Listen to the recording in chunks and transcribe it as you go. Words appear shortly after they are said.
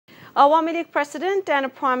Awami League President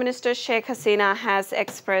and Prime Minister Sheikh Hasina has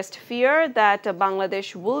expressed fear that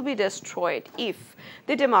Bangladesh will be destroyed if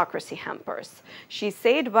the democracy hampers. She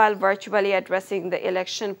said while virtually addressing the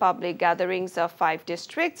election public gatherings of 5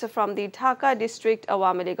 districts from the Dhaka District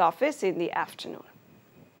Awami League office in the afternoon.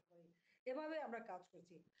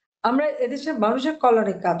 আমরা এদেশের মানুষের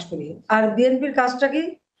কল্যাণে কাজ করি আর বিএনপির কাজটা কি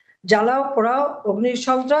জ্বালাও পোড়াও অগ্নি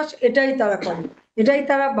সন্ত্রাস এটাই তারা করে এটাই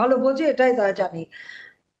তারা ভালো বোঝে এটাই তারা জানে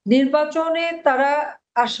নির্বাচনে তারা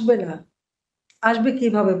আসবে না আসবে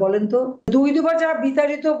কিভাবে বলেন তো দুবার যারা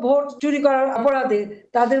বিতাড়িত ভোট চুরি করার অপরাধে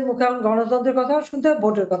তাদের মুখে গণতন্ত্রের কথাও শুনতে হয়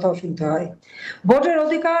ভোটের কথাও শুনতে হয় ভোটের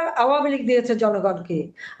অধিকার আওয়ামী লীগ দিয়েছে জনগণকে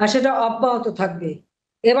আর সেটা অব্যাহত থাকবে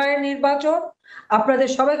এবারে নির্বাচন আপনাদের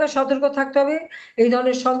সবাইকে সতর্ক থাকতে হবে এই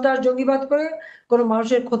ধরনের সন্ত্রাস জঙ্গিবাদ করে কোনো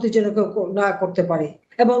মানুষের ক্ষতি যেন না করতে পারে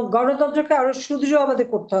এবং গণতন্ত্রকে আরো সুদৃঢ় আমাদের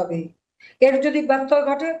করতে হবে এর যদি ব্যত্যয়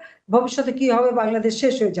ঘটে ভবিষ্যতে কি হবে বাংলাদেশ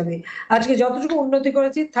শেষ হয়ে যাবে আজকে যতটুকু উন্নতি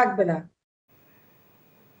করেছি থাকবে না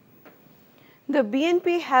The BNP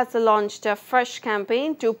has launched a fresh campaign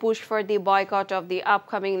to push for the boycott of the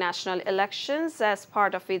upcoming national elections as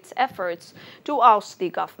part of its efforts to oust the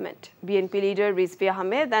government. BNP leader Rizvi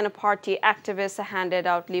Ahmed and party activists handed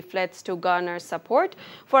out leaflets to garner support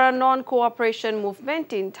for a non-cooperation movement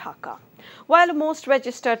in Dhaka. While most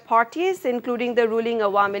registered parties, including the ruling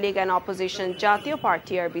Awami League and opposition Jatiyo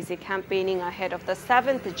Party, are busy campaigning ahead of the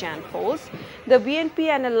 7th Jan polls, the BNP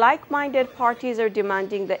and like-minded parties are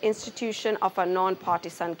demanding the institution of a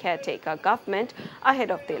non-partisan caretaker government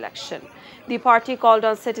ahead of the election. The party called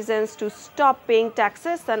on citizens to stop paying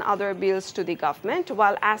taxes and other bills to the government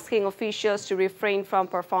while asking officials to refrain from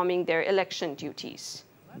performing their election duties.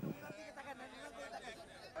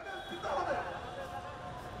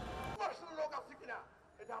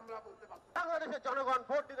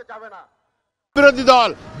 বিরোধী দল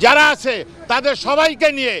যারা আছে তাদের সবাইকে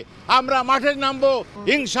নিয়ে আমরা মাঠে নামবো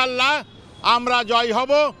ইনশাআল্লাহ আমরা জয়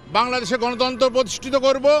হব বাংলাদেশে গণতন্ত্র প্রতিষ্ঠিত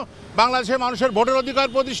করব বাংলাদেশের মানুষের ভোটের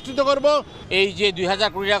অধিকার প্রতিষ্ঠিত করব এই যে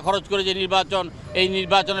 2000 কোটি টাকা খরচ করে যে নির্বাচন এই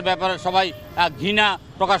নির্বাচনের ব্যাপারে সবাই ঘৃণা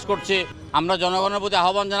প্রকাশ করছে আমরা জনগণের প্রতি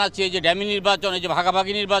আহ্বান জানাচ্ছি এই যে ড্যামি নির্বাচন এই যে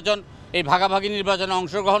ভাগাভাগি নির্বাচন এই ভাগাভাগি নির্বাচনে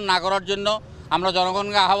অংশগ্রহণ না করার জন্য আমরা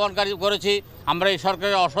জনগণকে আহ্বানকারী করেছি আমরা এই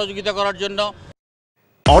সরকারের অসহযোগিতা করার জন্য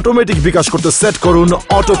অটোমেটিক বিকাশ করতে সেট করুন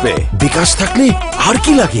অটোপে বিকাশ থাকলে আর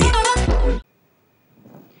কি লাগে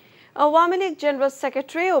Awami League General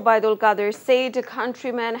Secretary Obaidul Qadir said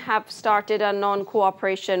countrymen have started a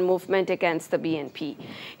non-cooperation movement against the BNP.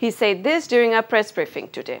 He said this during a press briefing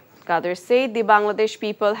today. Qadir said the Bangladesh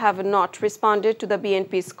people have not responded to the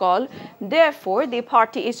BNP's call. Therefore, the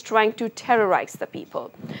party is trying to terrorize the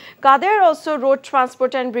people. Qadir also wrote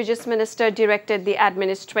Transport and Bridges Minister directed the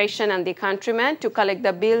administration and the countrymen to collect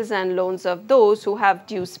the bills and loans of those who have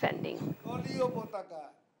due spending.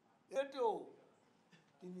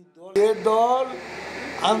 দল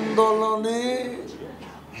আন্দোলনে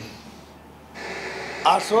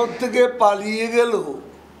আসর থেকে পালিয়ে গেল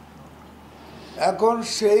এখন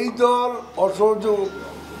সেই দল অসহযোগ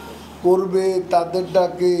করবে তাদের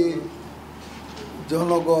ডাকে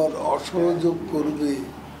জনগণ অসহযোগ করবে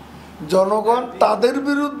জনগণ তাদের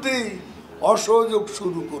বিরুদ্ধে অসহযোগ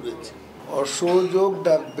শুরু করেছে অসহযোগ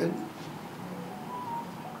ডাকবেন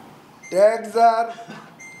ট্যাক্স আর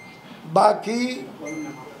বাকি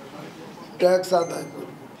ট্যাক্স আদায়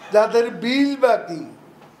করবে যাদের বিল বাকি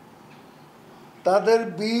তাদের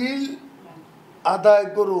বিল আদায়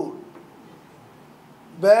করুন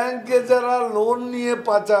ব্যাংকে যারা লোন নিয়ে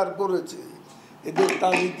পাচার করেছে এদের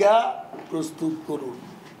তালিকা প্রস্তুত করুন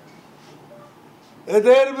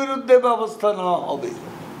এদের বিরুদ্ধে ব্যবস্থা নেওয়া হবে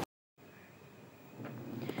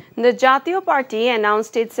The Jatiyo Party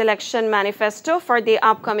announced its election manifesto for the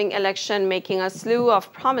upcoming election, making a slew of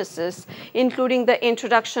promises, including the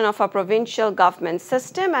introduction of a provincial government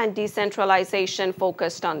system and decentralization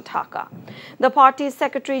focused on Dhaka. The party's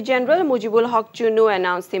Secretary General Mujibul Haq Chunnu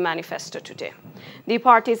announced the manifesto today. The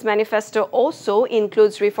party's manifesto also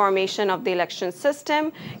includes reformation of the election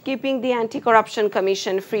system, keeping the Anti-Corruption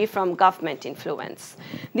Commission free from government influence.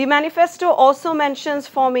 The manifesto also mentions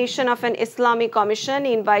formation of an Islamic commission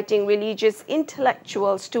inviting religious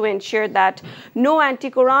intellectuals to ensure that no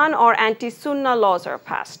anti-Quran or anti-Sunnah laws are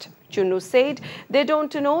passed. Chunnu said they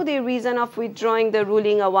don't know the reason of withdrawing the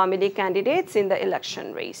ruling Awami League candidates in the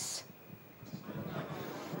election race.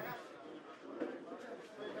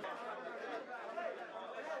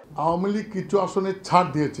 Awami League কিছু আসনে ছাড়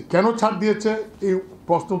দিয়েছে কেন ছাড় দিয়েছে এই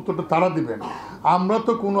প্রশ্ন উত্তরটা তারা দিবেন আমরা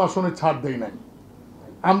তো কোনো আসনে ছাড় দেই নাই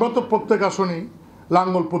আমরা তো প্রত্যেক আসনেই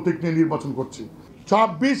লাঙ্গল প্রতীক নিয়ে নির্বাচন করছি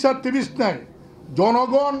 26 আর 30 নাই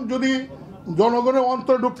জনগণ যদি জনগণের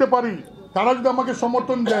অন্তরে ঢুকতে পারি তারা যদি আমাকে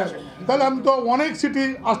সমর্থন দেন তাহলে আমি তো অনেক সিটি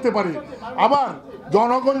আসতে পারি। আবার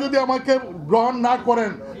জনগণ যদি আমাকে গ্রহণ না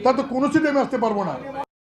করেন তাহলে তো কোনো সিটি আমি আসতে পারবো না।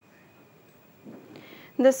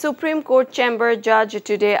 The Supreme Court chamber judge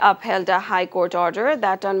today upheld a High Court order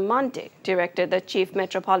that on Monday directed the Chief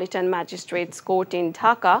Metropolitan Magistrates Court in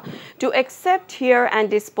Dhaka to accept, hear and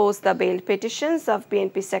dispose the bail petitions of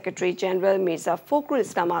BNP Secretary General Mirza Fakhrul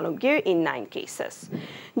Islam Alamgir in 9 cases.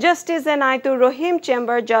 Justice Enaitur Rahim,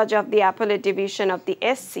 chamber judge of the Appellate Division of the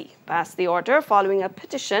SC, passed the order following a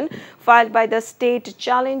petition filed by the state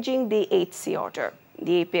challenging the HC order.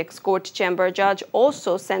 The Apex Court chamber judge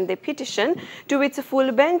also sent the petition to its full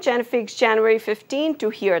bench and fixed January 15 to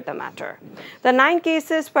hear the matter. The 9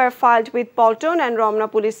 cases were filed with Polton and Romna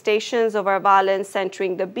police stations over violence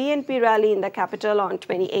centering the BNP rally in the capital on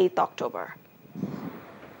 28 October.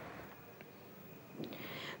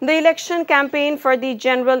 The election campaign for the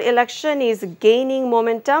general election is gaining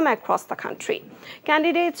momentum across the country.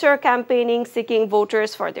 Candidates are campaigning seeking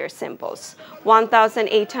voters for their symbols.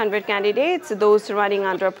 1,800 candidates, those running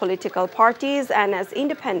under political parties and as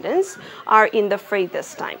independents, are in the fray this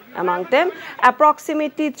time. Among them,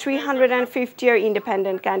 approximately 350 are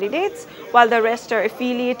independent candidates, while the rest are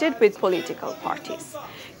affiliated with political parties.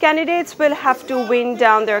 Candidates will have to wind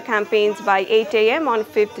down their campaigns by 8 a.m. on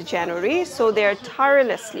 5th January, so they are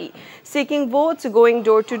tirelessly seeking votes, going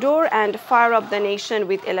door to door and fire up the nation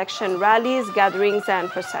with election rallies, gatherings and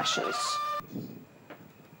processions.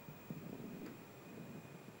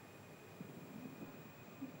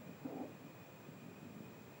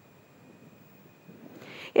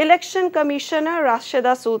 Election Commissioner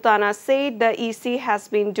Rashida Sultana said the EC has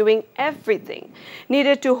been doing everything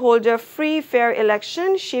needed to hold a free, fair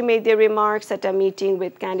election. She made the remarks at a meeting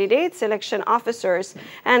with candidates, election officers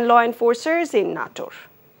and law enforcers in Natur.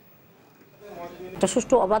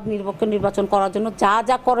 সুষ্ঠু অবাধ নিরপেক্ষ নির্বাচন করার জন্য যা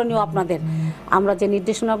যা করণীয় আপনাদের আমরা যে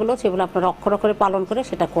নির্দেশনাগুলো সেগুলো আপনারা অক্ষর অক্ষরে পালন করে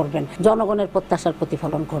সেটা করবেন। জনগণের প্রত্যাশার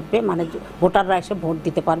প্রতিফলন করবে, মানে ভোটাররা এসে ভোট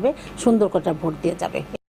দিতে পারবে, সুন্দর করে ভোট দিয়ে যাবে।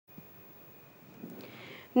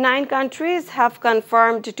 9 countries have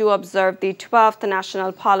confirmed to observe the 12th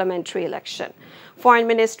national parliamentary election. Foreign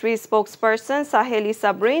Ministry spokesperson Saheli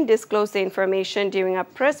Sabrin disclosed the information during a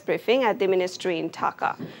press briefing at the ministry in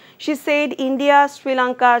Dhaka. She said India, Sri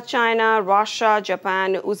Lanka, China, Russia, Japan,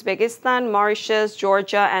 Uzbekistan, Mauritius,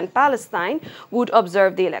 Georgia and Palestine would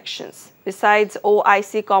observe the elections. Besides,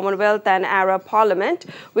 OIC, Commonwealth and Arab Parliament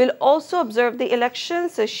will also observe the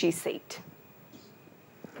elections, she said.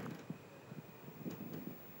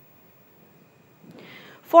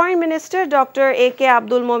 Foreign Minister Dr. A.K.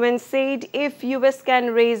 Abdul Momen said if US can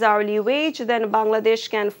raise hourly wage, then Bangladesh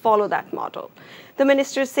can follow that model. The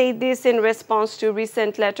minister said this in response to a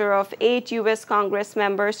recent letter of 8 US Congress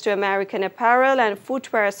members to American Apparel and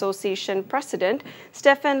Footwear Association President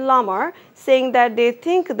Stephen Lamar, saying that they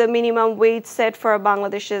think the minimum wage set for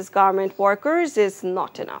Bangladesh's garment workers is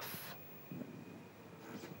not enough.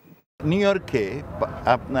 New York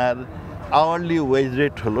আপনার hourly wage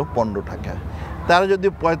rate হলো 15 টাকা। তারা যদি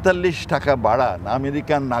 45 টাকা বাড়ান,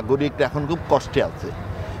 American নাগরিকরা এখন খুব কষ্টে আছে,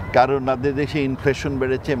 কারণ তাদের দেশে ইনফ্লেশন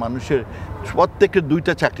বেড়েছে, মানুষের প্রত্যেককে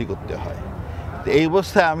 2টা চাকরি করতে হয়। তো এই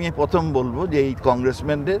অবস্থায় আমি প্রথম বলবো যে এই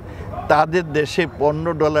কংগ্রেসম্যানদের তাদের দেশে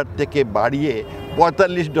 $15 থেকে বাড়িয়ে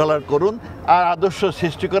 $45 করুন আর আদর্শ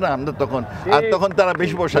সৃষ্টি করেন, আমরা তখন তারা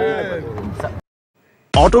বেশি পয়সা দিতে পারবে।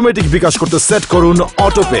 অটোমেটিক বিকাশ করতে সেট করুন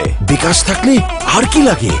অটোপে। বিকাশ থাকলে আর কি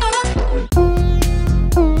লাগে।